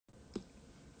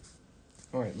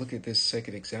All right, look at this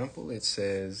second example. It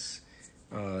says,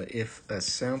 if a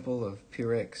sample of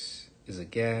Pyrex is a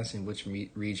gas, in which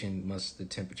region must the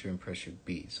temperature and pressure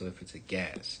be? So if it's a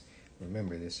gas,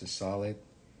 remember this is solid,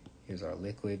 here's our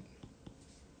liquid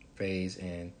phase,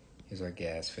 and here's our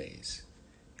gas phase.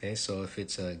 Okay, so if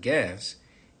it's a gas,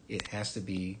 it has to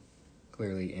be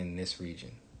clearly in this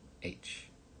region, H.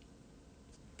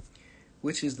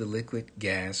 Which is the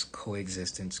liquid-gas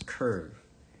coexistence curve?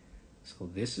 So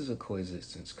this is a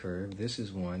coexistence curve, this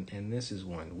is one, and this is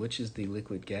one. Which is the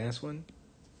liquid gas one?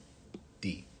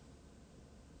 D.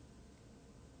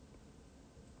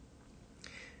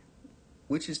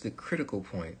 Which is the critical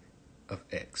point of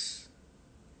X?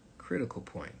 Critical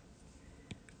point.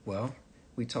 Well,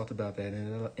 we talked about that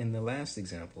in the last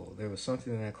example. There was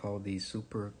something that I called the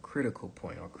supercritical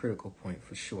point, or critical point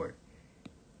for short.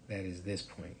 That is this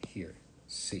point here,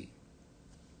 C.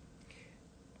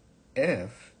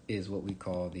 F is what we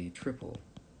call the triple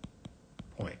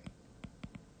point.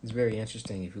 It's very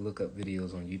interesting if you look up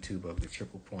videos on YouTube of the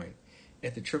triple point.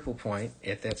 At the triple point,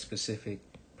 at that specific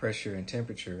pressure and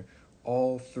temperature,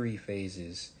 all three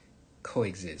phases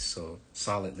coexist. So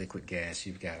solid, liquid, gas,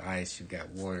 you've got ice, you've got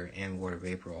water, and water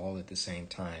vapor all at the same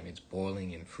time. It's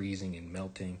boiling and freezing and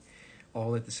melting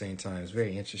all at the same time. It's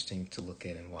very interesting to look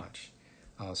at and watch.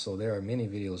 So there are many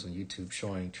videos on YouTube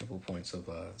showing triple points of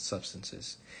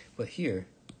substances. But here,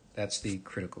 that's the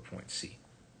critical point, C.